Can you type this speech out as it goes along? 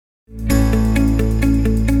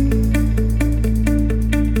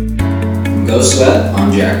Go Sweat,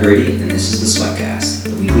 I'm Jack Brady, and this is the Sweatcast,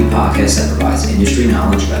 the weekly podcast that provides industry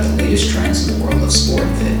knowledge about the latest trends in the world of sport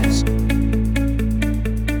and fitness.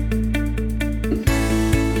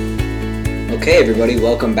 Okay, everybody,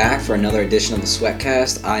 welcome back for another edition of the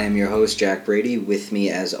Sweatcast. I am your host, Jack Brady. With me,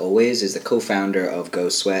 as always, is the co-founder of Go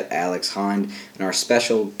Sweat, Alex Hind, and our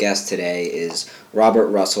special guest today is Robert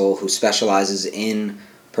Russell, who specializes in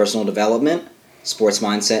personal development, sports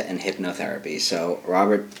mindset, and hypnotherapy. So,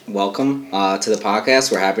 Robert, welcome to the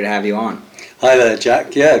podcast. We're happy to have you on. Hi there,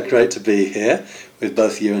 Jack. Yeah, great to be here with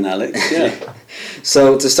both you and Alex. Yeah.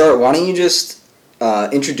 So, to start, why don't you just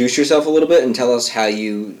introduce yourself a little bit and tell us how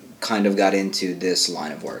you kind of got into this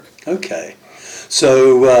line of work. Okay.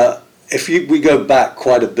 So, we go back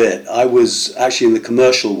quite a bit, I was actually in the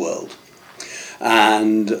commercial world,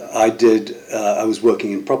 and I was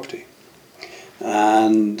working in property,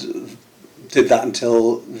 and did that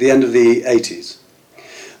until the end of the 80s.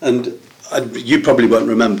 And you probably won't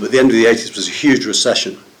remember, but the end of the 80s was a huge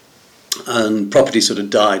recession, and property sort of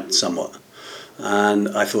died somewhat. And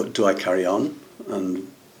I thought, do I carry on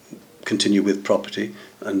and continue with property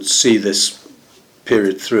and see this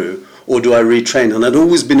period through, or do I retrain? And I'd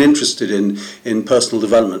always been interested in personal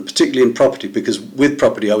development, particularly in property, because with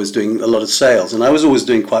property I was doing a lot of sales, and I was always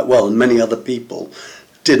doing quite well, and many other people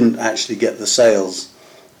didn't actually get the sales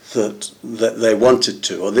that they wanted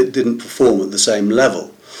to, or they didn't perform at the same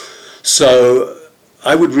level. So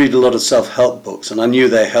I would read a lot of self-help books, and I knew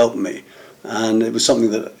they helped me, and it was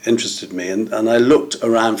something that interested me, and I looked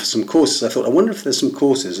around for some courses. I thought, I wonder if there's some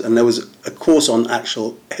courses, and there was a course on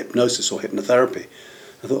actual hypnosis or hypnotherapy.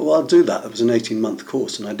 I thought, well, I'll do that. It was an 18-month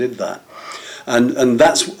course, and I did that. And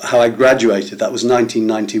that's how I graduated. That was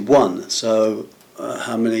 1991, so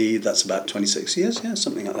that's about 26 years, yeah,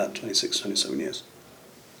 something like that, 26, 27 years.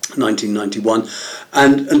 1991,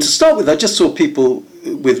 and to start with, I just saw people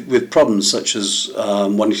with problems such as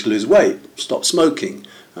wanting to lose weight, stop smoking,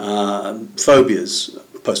 phobias,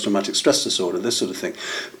 post-traumatic stress disorder, this sort of thing.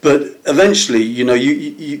 But eventually,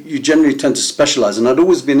 you generally tend to specialize, and I'd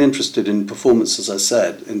always been interested in performance, as I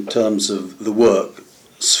said, in terms of the work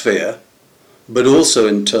sphere, but also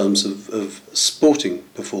in terms of sporting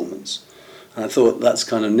performance. And I thought, that's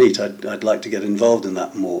kind of neat. I'd like to get involved in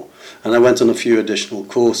that more. And I went on a few additional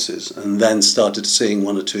courses, and then started seeing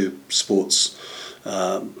one or two sports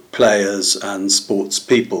players and sports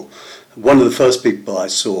people. One of the first people I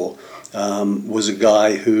saw was a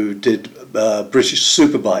guy who did British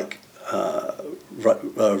Superbike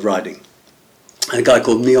riding, a guy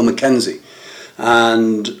called Neil Mackenzie.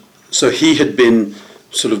 And so he had been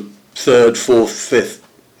sort of third, fourth, fifth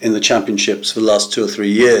in the championships for the last 2 or 3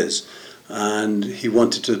 years. And he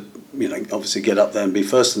wanted to, obviously get up there and be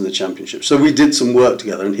first in the championship. So we did some work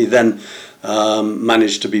together, and he then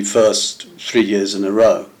managed to be first 3 years in a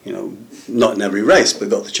row. Not in every race, but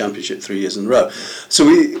got the championship 3 years in a row. So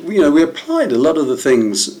we applied a lot of the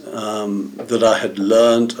things that I had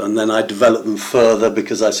learned, and then I developed them further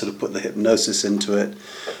because I sort of put the hypnosis into it,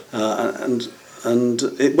 and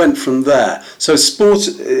it went from there. So sport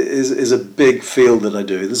is a big field that I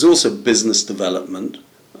do. There's also business development.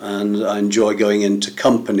 And I enjoy going into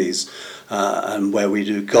companies and where we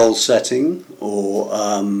do goal setting or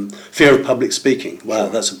fear of public speaking. Wow,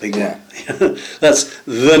 that's a big one. That's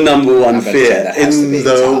the number one fear in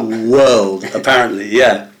the world, apparently,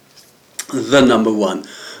 yeah. The number one.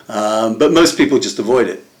 But most people just avoid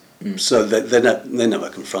it. So they never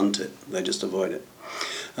confront it. They just avoid it.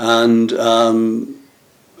 And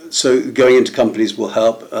so going into companies will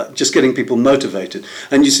help, just getting people motivated.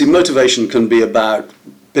 And you see, motivation can be about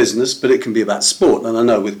business, but it can be about sport. And I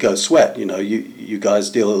know with Go Sweat, you guys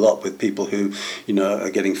deal a lot with people who, are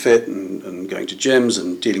getting fit and going to gyms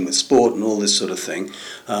and dealing with sport and all this sort of thing.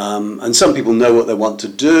 And some people know what they want to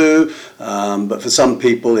do, but for some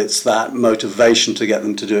people it's that motivation to get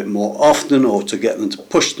them to do it more often, or to get them to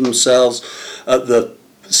push themselves. At the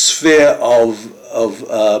sphere of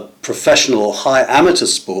professional or high amateur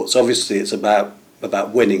sports, obviously it's about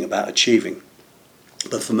winning, about achieving.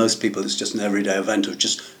 But for most people, it's just an everyday event of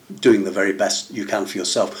just doing the very best you can for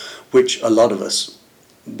yourself, which a lot of us,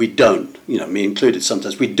 we don't, me included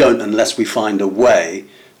sometimes, we don't unless we find a way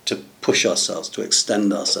to push ourselves, to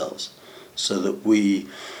extend ourselves, so that we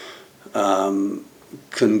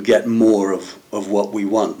can get more of what we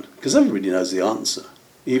want. Because everybody knows the answer.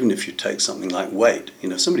 Even if you take something like weight,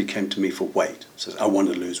 somebody came to me for weight, says, I want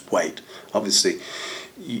to lose weight. Obviously,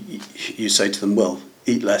 you say to them, well,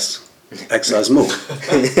 eat less, exercise more,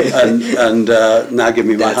 and now give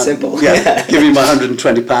me my simple. Yeah, give me my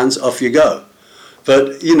 £120, off you go.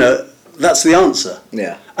 But that's the answer.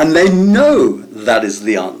 Yeah. And they know that is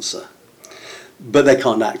the answer. but they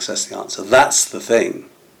can't access the answer. That's the thing.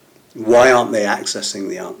 Why aren't they accessing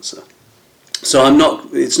the answer? So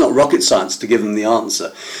it's not rocket science to give them the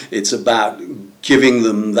answer. It's about giving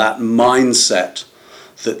them that mindset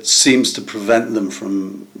that seems to prevent them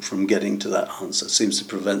from getting to that answer, seems to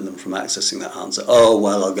prevent them from accessing that answer. Oh,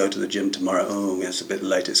 well, I'll go to the gym tomorrow. Oh, it's a bit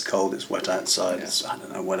late, it's cold, it's wet outside. Yeah. It's, I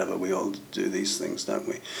don't know, whatever. We all do these things, don't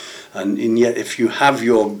we? And yet, if you have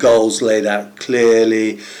your goals laid out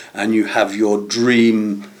clearly and you have your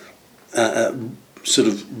dream sort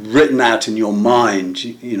of written out in your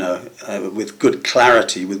mind, with good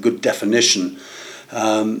clarity, with good definition,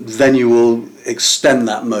 then you will extend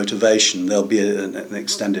that motivation. There'll be an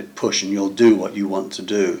extended push, and you'll do what you want to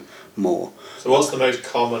do more. So what's the most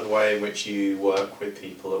common way in which you work with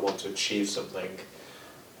people that want to achieve something?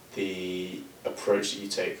 The approach that you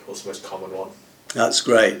take, what's the most common one? That's a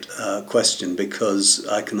great question, because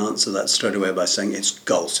I can answer that straight away by saying it's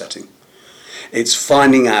goal setting. It's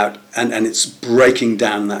finding out and it's breaking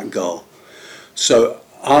down that goal. So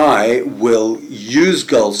I will use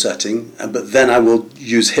goal setting, but then I will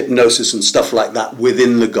use hypnosis and stuff like that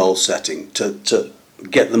within the goal setting to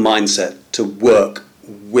get the mindset to work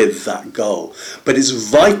with that goal. But it's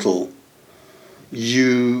vital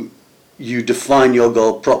you define your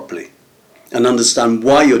goal properly and understand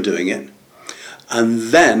why you're doing it.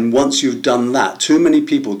 And then once you've done that, too many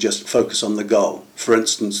people just focus on the goal. For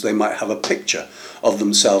instance, they might have a picture of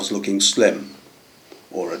themselves looking slim,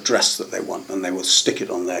 or a dress that they want, and they will stick it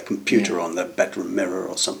on their computer, on their bedroom mirror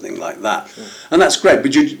or something like that. Sure. And that's great,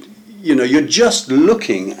 but you're just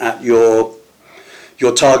looking at your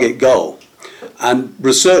target goal. And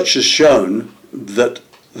research has shown that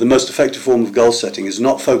the most effective form of goal setting is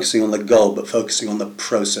not focusing on the goal, but focusing on the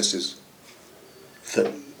processes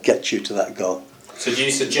that get you to that goal. So do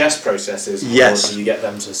you suggest processes, yes, or do you get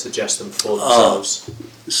them to suggest them for themselves?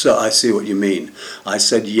 So I see what you mean. I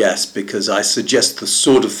said yes because I suggest the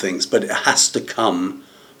sort of things, but it has to come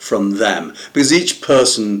from them, because each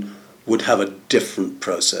person would have a different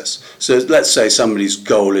process. So let's say somebody's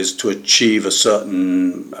goal is to achieve a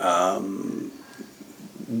certain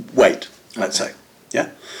weight, let's say,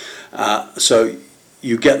 yeah? So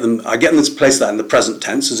I get them to place that in the present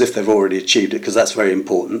tense as if they've already achieved it, because that's very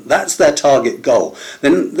important. That's their target goal.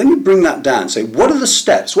 Then you bring that down, say, what are the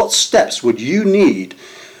steps? What steps would you need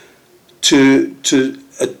to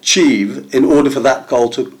achieve in order for that goal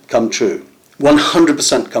to come true?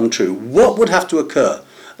 100% come true. What would have to occur?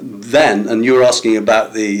 Then, and you're asking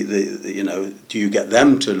about do you get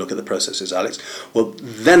them to look at the processes, Alex? Well,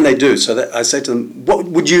 then they do. So that I say to them, what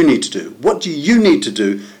would you need to do? What do you need to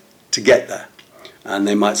do to get there? And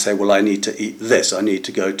they might say, well, I need to eat this. I need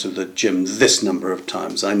to go to the gym this number of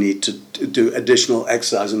times. I need to do additional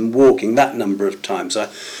exercise and walking that number of times.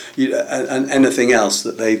 And anything else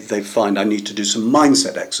that they find, I need to do some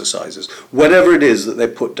mindset exercises. Whatever it is that they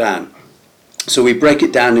put down. So we break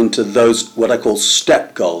it down into those, what I call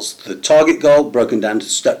step goals. The target goal broken down to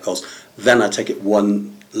step goals. Then I take it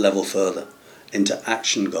one level further into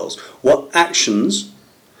action goals. What actions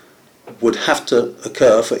would have to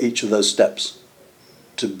occur for each of those steps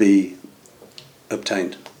to be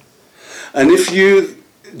obtained? And if you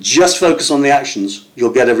just focus on the actions,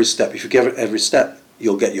 you'll get every step. If you get every step,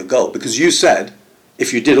 you'll get your goal. Because you said,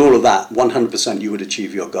 if you did all of that, 100% you would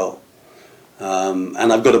achieve your goal.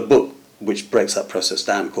 And I've got a book which breaks that process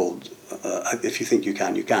down called If You Think You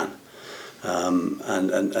Can, You Can.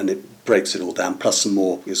 And it breaks it all down, plus some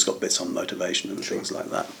more. It's got bits on motivation and things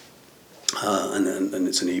like that. And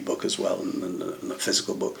it's an e-book as well, and a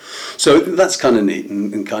physical book. So that's kind of neat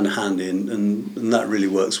and kind of handy, and that really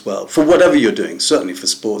works well for whatever you're doing, certainly for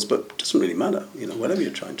sports, but it doesn't really matter, whatever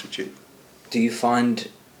you're trying to achieve. Do you find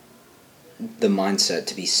the mindset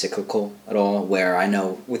to be cyclical at all? Where I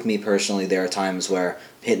know with me personally, there are times where I'm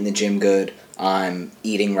hitting the gym good, I'm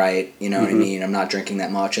eating right, you know what I mean, I'm not drinking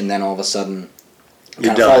that much, and then all of a sudden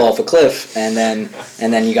kind of fall off a cliff, and then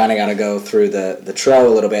you kind of got to go through the trail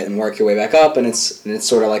a little bit and work your way back up, and it's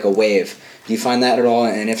sort of like a wave. Do you find that at all?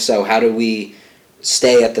 And if so, how do we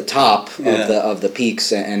stay at the top of the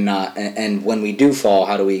peaks and not, and when we do fall,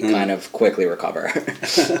 how do we kind of quickly recover?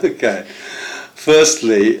 Okay.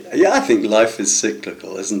 Firstly, I think life is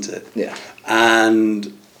cyclical, isn't it? Yeah.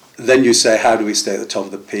 And then you say, how do we stay at the top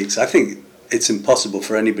of the peaks? I think it's impossible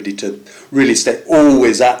for anybody to really stay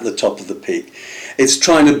always at the top of the peak. It's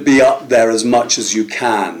trying to be up there as much as you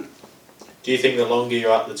can. Do you think the longer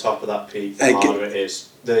you're at the top of that peak, the harder it is,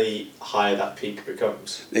 the higher that peak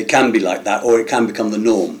becomes? It can be like that, or it can become the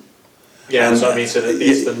norm. Yeah, so I mean, so that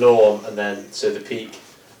it's the norm, and then so the peak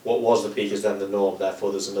what was the peak is then the norm,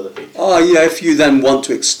 therefore there's another peak. Oh yeah, if you then want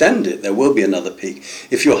to extend it, there will be another peak.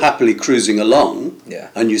 If you're happily cruising along,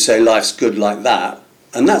 and you say life's good like that,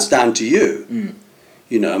 and that's down to you.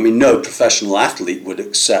 You know, I mean, no professional athlete would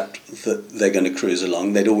accept that they're going to cruise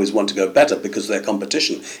along. They'd always want to go better because their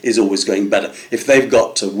competition is always going better. If they've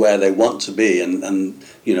got to where they want to be and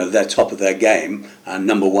you know, they're top of their game and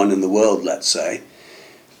number one in the world, let's say,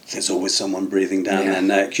 there's always someone breathing down their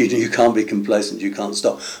neck. You can't be complacent, you can't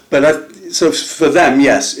stop. But so for them,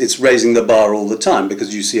 yes, it's raising the bar all the time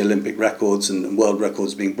because you see Olympic records and world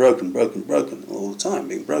records being broken all the time,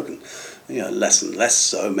 being broken. You know, less and less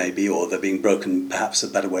so maybe, or they're being broken, perhaps a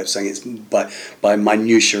better way of saying it's by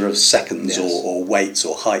minutiae of seconds or weights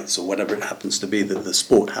or heights or whatever it happens to be that the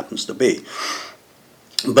sport happens to be.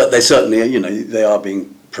 But they certainly, you know, they are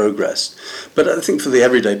being progressed. But I think for the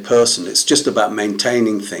everyday person, it's just about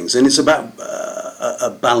maintaining things, and it's about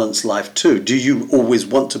a balanced life too. Do you always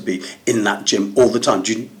want to be in that gym all the time?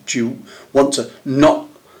 Do you want to not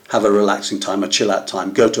have a relaxing time, a chill out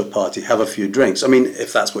time, go to a party, have a few drinks? I mean,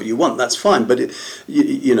 if that's what you want, that's fine. But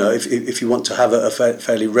you know, if you want to have a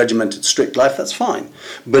fairly regimented, strict life, that's fine.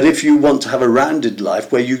 But if you want to have a rounded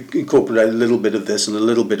life where you incorporate a little bit of this and a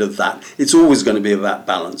little bit of that, it's always going to be about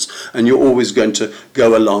balance, and you're always going to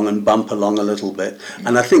go along and bump along a little bit.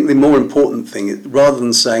 And I think the more important thing, rather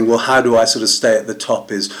than saying, well, how do I sort of stay at the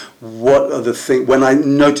top, is what are the things, when I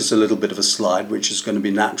notice a little bit of a slide, which is going to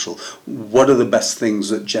be natural, what are the best things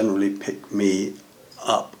that generally pick me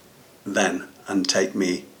up then and take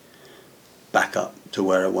me back up to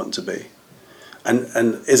where I want to be? And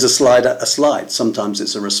is a slide a slide? Sometimes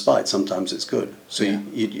it's a respite, sometimes it's good. So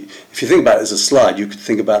you, if you think about it as a slide, you could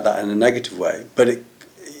think about that in a negative way. But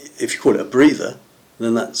if you call it a breather,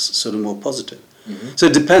 then that's sort of more positive. So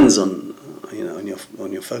it depends on, you know,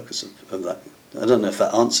 on your focus of that. I don't know if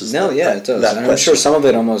that answers it does. And I'm sure some of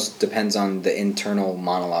it almost depends on the internal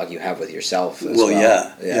monologue you have with yourself as well.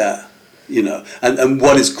 Yeah. You know, and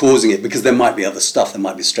what is causing it, because there might be other stuff, there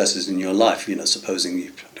might be stresses in your life, you know, supposing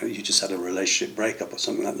you just had a relationship breakup or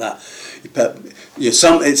something like that. It's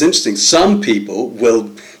interesting, some people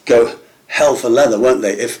will go hell for leather, won't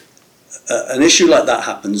they? If an issue like that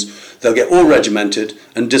happens, they'll get all regimented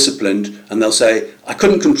and disciplined, and they'll say, I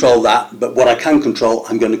couldn't control that, but what I can control,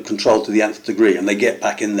 I'm going to control to the nth degree. And they get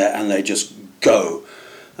back in there and they just go,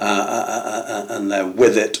 and they're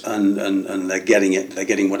with it, and they're getting it, they're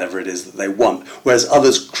getting whatever it is that they want. Whereas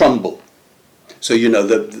others crumble. So, you know,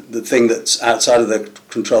 the thing that's outside of their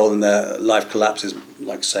control and their life collapses,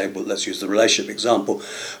 like say, well, let's use the relationship example,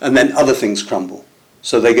 and then other things crumble.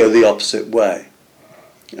 So they go the opposite way.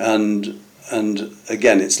 And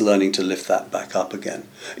again, it's learning to lift that back up again.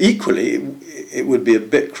 Equally, it would be a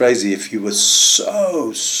bit crazy if you were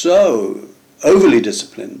so overly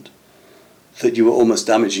disciplined that you were almost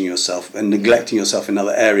damaging yourself and neglecting yourself in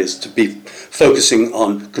other areas to be focusing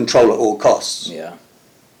on control at all costs. Yeah.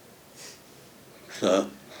 So,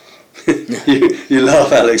 you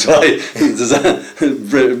laugh, Alex. Why does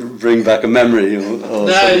that bring back a memory? Or no,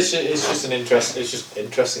 it's just an interest. It's just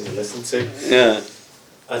interesting to listen to. Yeah.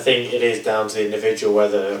 I think it is down to the individual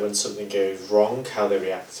whether, when something goes wrong, how they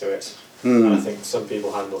react to it. And I think some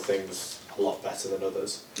people handle things a lot better than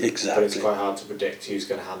others. Exactly. But it's quite hard to predict who's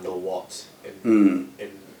going to handle what in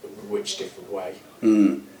which different way.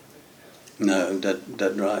 No,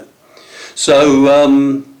 dead right. So,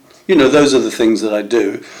 you know, those are the things that I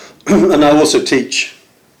do. And I also teach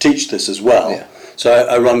this as well. Yeah. So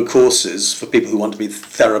I run courses for people who want to be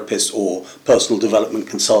therapists or personal development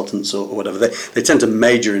consultants or whatever. They tend to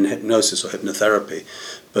major in hypnosis or hypnotherapy,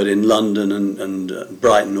 but in London and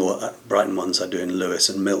Brighton, or Brighton ones I do in Lewis,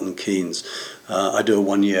 and Milton Keynes, I do a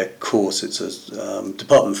 1-year course. It's a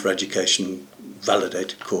Department for Education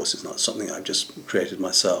validated course. It's not something I've just created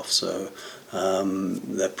myself. So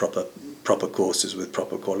they're proper courses with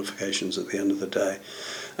proper qualifications at the end of the day,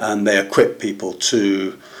 and they equip people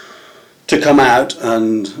to come out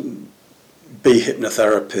and be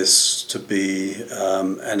hypnotherapists, to be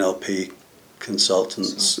NLP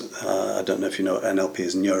consultants. I don't know if you know what NLP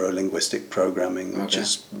is, neuro-linguistic programming, which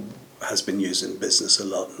has been used in business a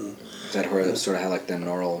lot. And is that sort of how like the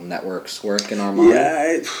neural networks work in our mind?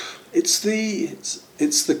 Yeah, it's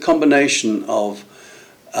the combination of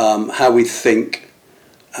how we think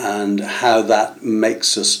and how that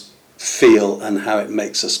makes us feel and how it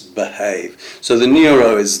makes us behave. So the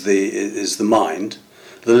neuro is the mind,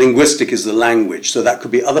 the linguistic is the language, so that could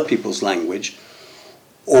be other people's language,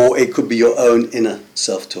 or it could be your own inner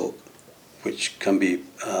self-talk, which can be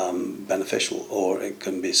beneficial, or it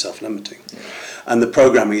can be self-limiting. And the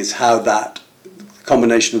programming is how that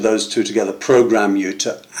combination of those two together program you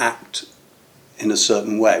to act in a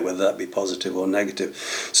certain way, whether that be positive or negative.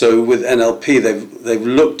 So with NLP, they've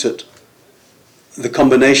looked at the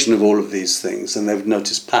combination of all of these things, and they've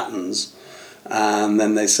noticed patterns, and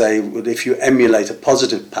then they say, well, if you emulate a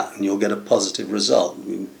positive pattern, you'll get a positive result. I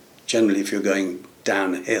mean, generally, if you're going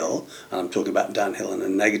downhill, and I'm talking about downhill in a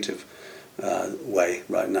negative way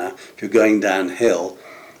right now, if you're going downhill,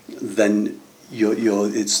 then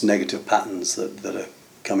it's negative patterns that are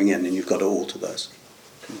coming in, and you've got to alter those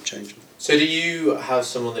and change them. So do you have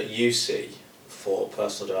someone that you see for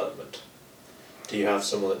personal development? Do you have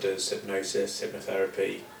someone that does hypnosis,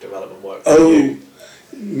 hypnotherapy, development work for you?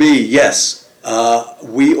 Me, yes.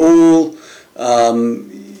 We all...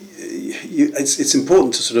 it's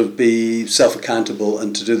important to sort of be self-accountable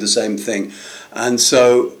and to do the same thing. And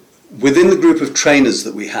so within the group of trainers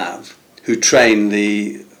that we have, who train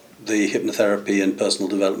the hypnotherapy and personal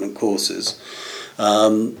development courses,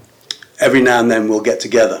 every now and then we'll get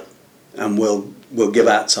together and we'll give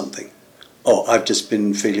out something. Oh, I've just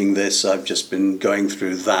been feeling this, I've just been going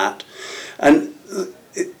through that. And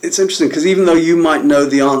it's interesting because even though you might know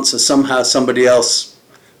the answer, somehow somebody else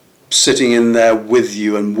sitting in there with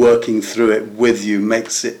you and working through it with you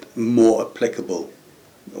makes it more applicable,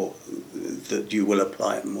 or that you will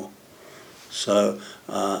apply it more. So,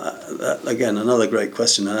 again, another great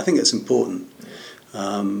question, and I think it's important.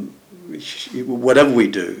 Whatever we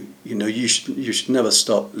do, you should never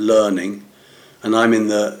stop learning. And I'm in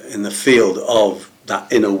the field of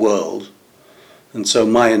that inner world, and so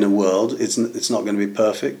my inner world, it's not going to be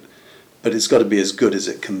perfect, but it's got to be as good as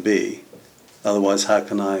it can be. Otherwise, how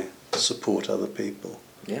can I support other people?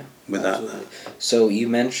 Yeah, without absolutely. that. So you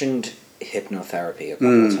mentioned hypnotherapy a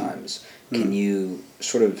couple of times. Can you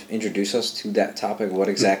sort of introduce us to that topic? What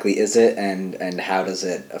exactly is it, and how does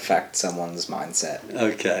it affect someone's mindset?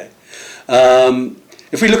 Okay.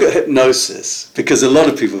 If we look at hypnosis, because a lot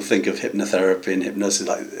of people think of hypnotherapy and hypnosis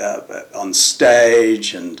like on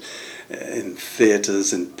stage and in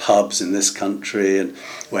theatres, in pubs in this country, and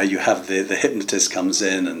where you have the hypnotist comes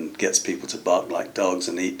in and gets people to bark like dogs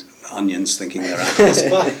and eat onions thinking they're apples,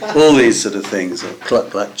 all these sort of things, or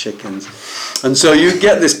cluck like chickens. And so you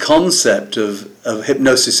get this concept of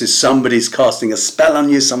hypnosis is somebody's casting a spell on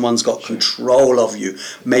you, someone's got control of you,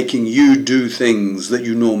 making you do things that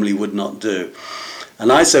you normally would not do.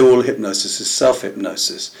 And I say all hypnosis is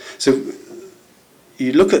self-hypnosis. So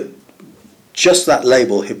you look at just that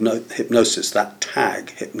label, hypnosis, that tag,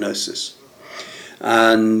 hypnosis.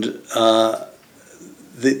 And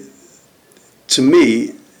to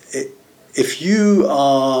me, if you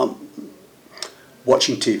are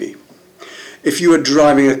watching TV, if you are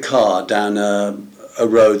driving a car down a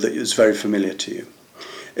road that is very familiar to you,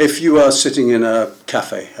 if you are sitting in a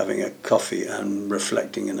cafe having a coffee and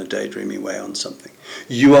reflecting in a daydreamy way on something,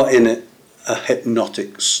 you are in a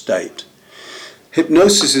hypnotic state.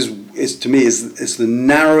 Hypnosis is to me is the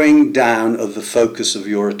narrowing down of the focus of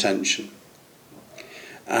your attention,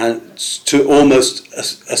 and to almost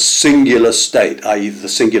a singular state, i.e. the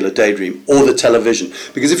singular daydream or the television.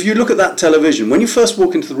 Because if you look at that television, when you first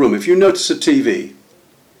walk into the room, if you notice a TV,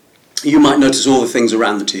 you might notice all the things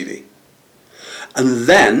around the TV. And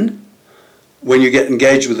then, when you get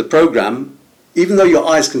engaged with the program, even though your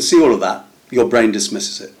eyes can see all of that, your brain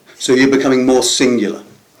dismisses it. So you're becoming more singular.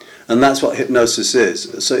 And that's what hypnosis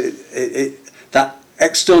is. So that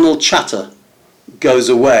external chatter goes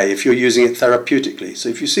away if you're using it therapeutically. So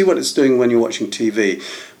if you see what it's doing when you're watching TV,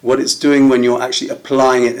 what it's doing when you're actually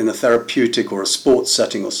applying it in a therapeutic or a sports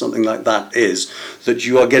setting or something like that, is that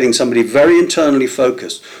you are getting somebody very internally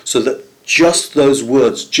focused, so that just those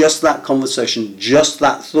words, just that conversation, just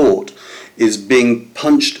that thought is being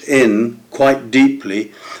punched in quite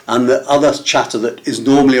deeply, and the other chatter that is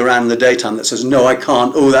normally around in the daytime that says, no, I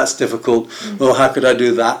can't, oh, that's difficult, oh, how could I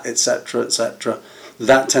do that, etc., etc.,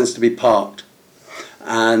 that tends to be parked.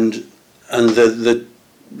 And the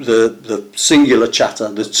singular chatter,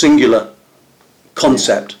 the singular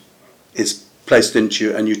concept is placed into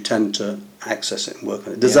you, and you tend to access it and work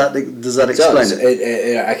on it. Does that explain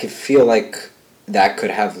it? I could feel like that could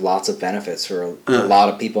have lots of benefits for a lot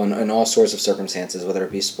of people in all sorts of circumstances, whether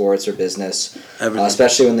it be sports or business,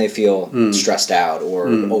 especially when they feel stressed out or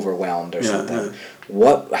overwhelmed or something. Yeah.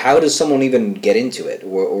 How does someone even get into it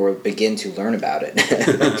or begin to learn about it?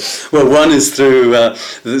 Well, one is through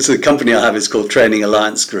the company I have is called Training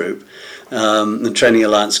Alliance Group. The Training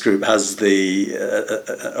Alliance Group has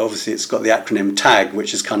obviously it's got the acronym TAG,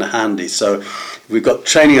 which is kind of handy. So we've got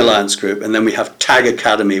Training Alliance Group, and then we have TAG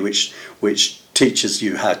Academy, which teaches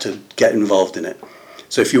you how to get involved in it.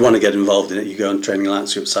 So if you want to get involved in it, you go on Training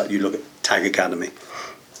Alliance Group site, you look at TAG Academy.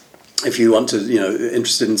 if you want to,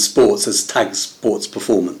 interested in sports, there's Tag Sports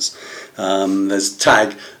Performance. There's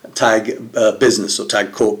Tag Business or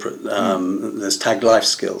Tag Corporate. There's Tag Life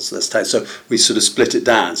Skills. There's Tag. So we sort of split it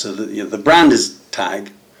down. So that, the brand is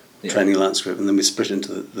Tag, Training Alliance Group, and then we split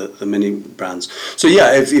into the mini brands. So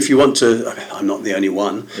yeah, if you want to, I'm not the only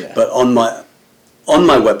one, but on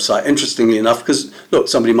my website, interestingly enough, because look,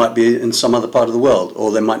 somebody might be in some other part of the world,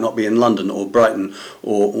 or they might not be in London or Brighton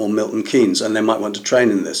or Milton Keynes, and they might want to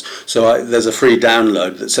train in this. So there's a free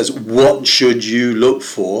download that says, what should you look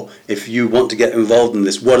for if you want to get involved in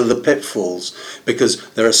this? What are the pitfalls?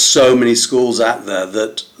 Because there are so many schools out there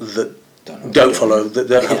that don't follow, that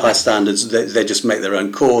don't have high standards. They just make their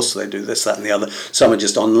own course, they do this, that and the other. Some are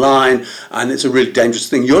just online, and it's a really dangerous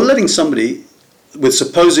thing. You're letting somebody with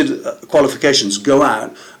supposed qualifications go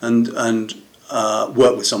out and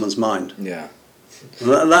work with someoone's mind. Yeah.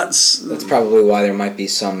 That's probably why there might be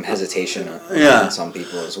some hesitation on some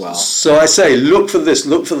people as well. So I say, look for this,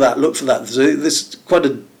 look for that, look for that. So this is quite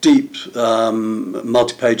a deep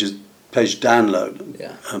multi-page download,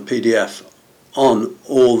 PDF, on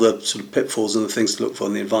all the sort of pitfalls and the things to look for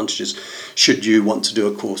and the advantages should you want to do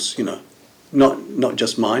a course, Not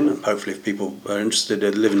just mine, and hopefully if people are interested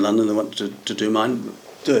to live in London and want to do mine,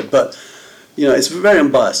 do it. But, it's very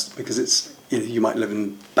unbiased because it's, you might live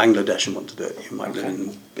in Bangladesh and want to do it. You might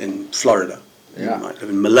live in Florida. You might live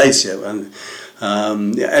in Malaysia. And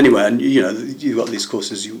anyway, and you've got these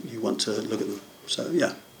courses, you want to look at them. So,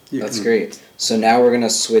 yeah. That's great. So now we're going to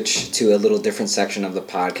switch to a little different section of the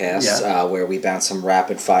podcast where we bounce some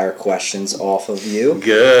rapid fire questions off of you.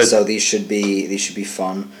 Good. So these should be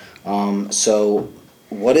fun. So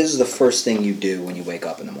what is the first thing you do when you wake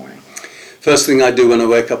up in the morning? First thing I do when I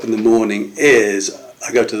wake up in the morning is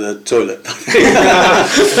I go to the toilet.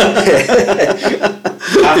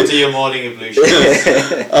 After your morning ablution.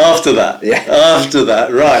 After that,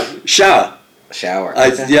 right. Shower.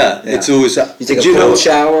 It's always. You take a cold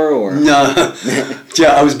shower or? No.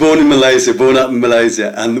 I was born up in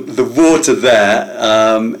Malaysia, and the water there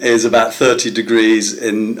is about 30 degrees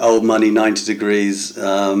in old money, 90 degrees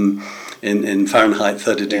in Fahrenheit,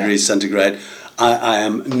 30 degrees centigrade. I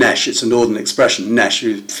am nesh. It's a northern expression. Nesh,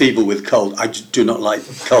 feeble with cold. I do not like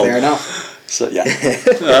cold. Fair enough. So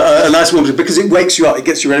a nice warm, because it wakes you up. It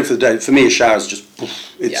gets you ready for the day. For me, a shower is just.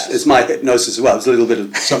 It's my hypnosis as well. It's a little bit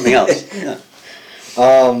of something else. Yeah.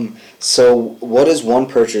 So what is one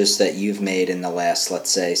purchase that you've made in the last, let's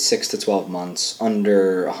say, 6 to 12 months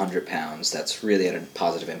under 100 pounds that's really had a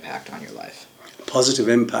positive impact on your life? Positive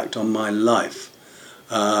impact on my life.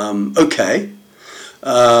 It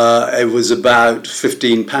was about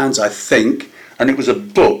 £15, I think, and it was a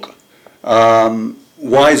book,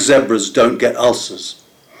 Why Zebras Don't Get Ulcers,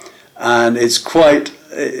 and it's quite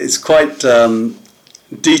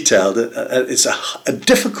detailed. It's a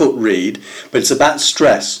difficult read, but it's about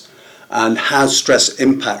stress and how stress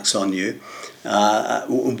impacts on you,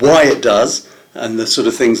 why it does, and the sort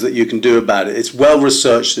of things that you can do about it. It's well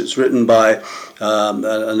researched. It's written by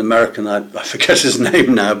an American. I forget his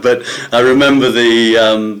name now, but I remember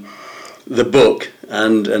the book,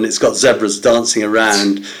 and it's got zebras dancing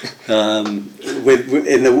around with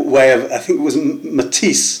in the way of, I think it was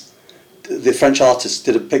Matisse, the French artist,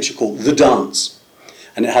 did a picture called The Dance.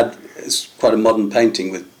 And it's quite a modern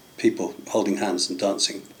painting with people holding hands and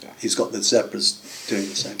dancing. He's got the zebras doing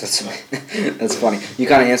the same. That's funny. You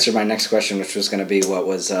kind of answered my next question, which was going to be what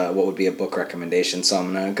would be a book recommendation. So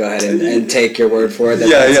I'm going to go ahead and take your word for it.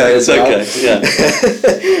 It's okay. Yeah.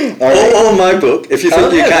 Or my book. If you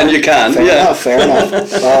think you can. Fair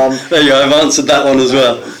enough. There you go. I've answered that one as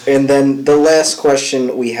well. And then the last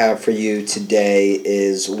question we have for you today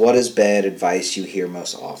is, what is bad advice you hear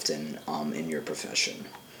most often in your profession?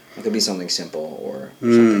 It could be something simple or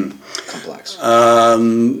something complex.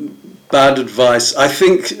 Bad advice. I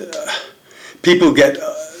think people get...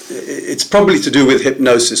 it's probably to do with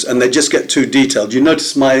hypnosis, and they just get too detailed. You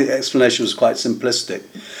notice my explanation was quite simplistic.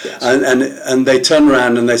 Yes. And they turn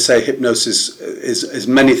around and they say hypnosis is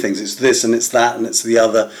many things. It's this and it's that and it's the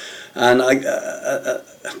other. And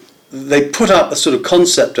they put up a sort of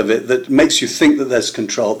concept of it that makes you think that there's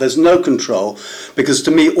control. There's no control, because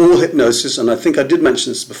to me all hypnosis, and I think I did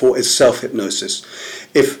mention this before, is self-hypnosis.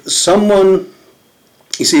 If someone...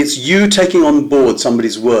 You see, it's you taking on board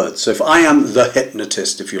somebody's words. So if I am the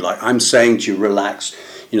hypnotist, if you like, I'm saying to you, relax,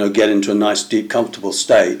 get into a nice, deep, comfortable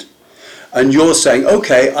state. And you're saying,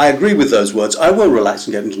 okay, I agree with those words. I will relax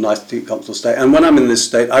and get into a nice, deep, comfortable state. And when I'm in this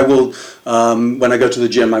state, I will, when I go to the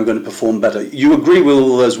gym, I'm going to perform better. You agree with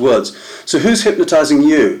all those words. So who's hypnotizing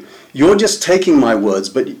you? You're just taking my words,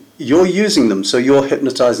 but you're using them. So you're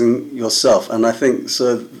hypnotizing yourself. And I think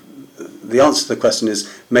so. the answer to the question is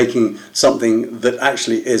making something that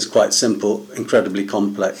actually is quite simple incredibly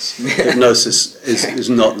complex. Hypnosis is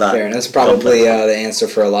not that. Fair, and that's probably the answer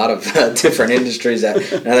for a lot of different industries. Now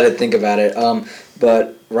that I think about it,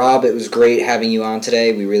 but Rob, it was great having you on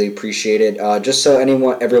today. We really appreciate it. Just so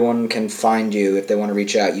everyone can find you if they want to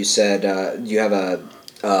reach out. You said you have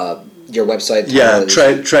your website. Yeah,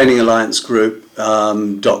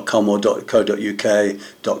 trainingalliancegroup.com or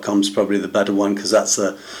 .co.uk.com is probably the better one, because that's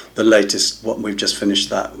the latest. What we've just finished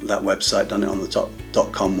that website, done it on the top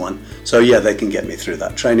 .com one. So yeah, they can get me through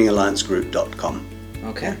that. trainingalliancegroup.com.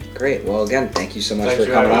 Okay, great. Well, again, thank you so much Thank for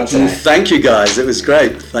you coming very on much. today. Thank you guys. It was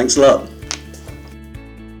great. Thanks a lot.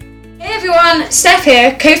 Hey everyone, Steph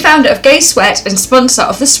here, co-founder of Go Sweat and sponsor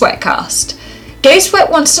of the Sweatcast. Go Sweat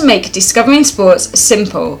wants to make discovering sports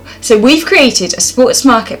simple, so we've created a sports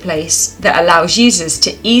marketplace that allows users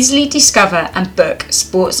to easily discover and book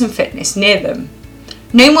sports and fitness near them.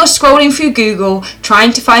 No more scrolling through Google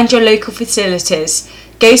trying to find your local facilities.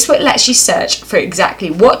 Go Sweat lets you search for exactly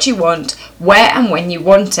what you want, where and when you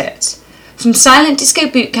want it. From silent disco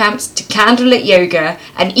boot camps to candlelit yoga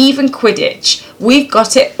and even Quidditch, we've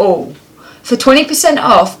got it all. For 20%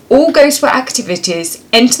 off all Go Sweat activities,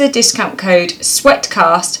 enter the discount code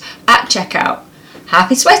SWEATCAST at checkout.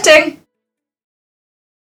 Happy sweating!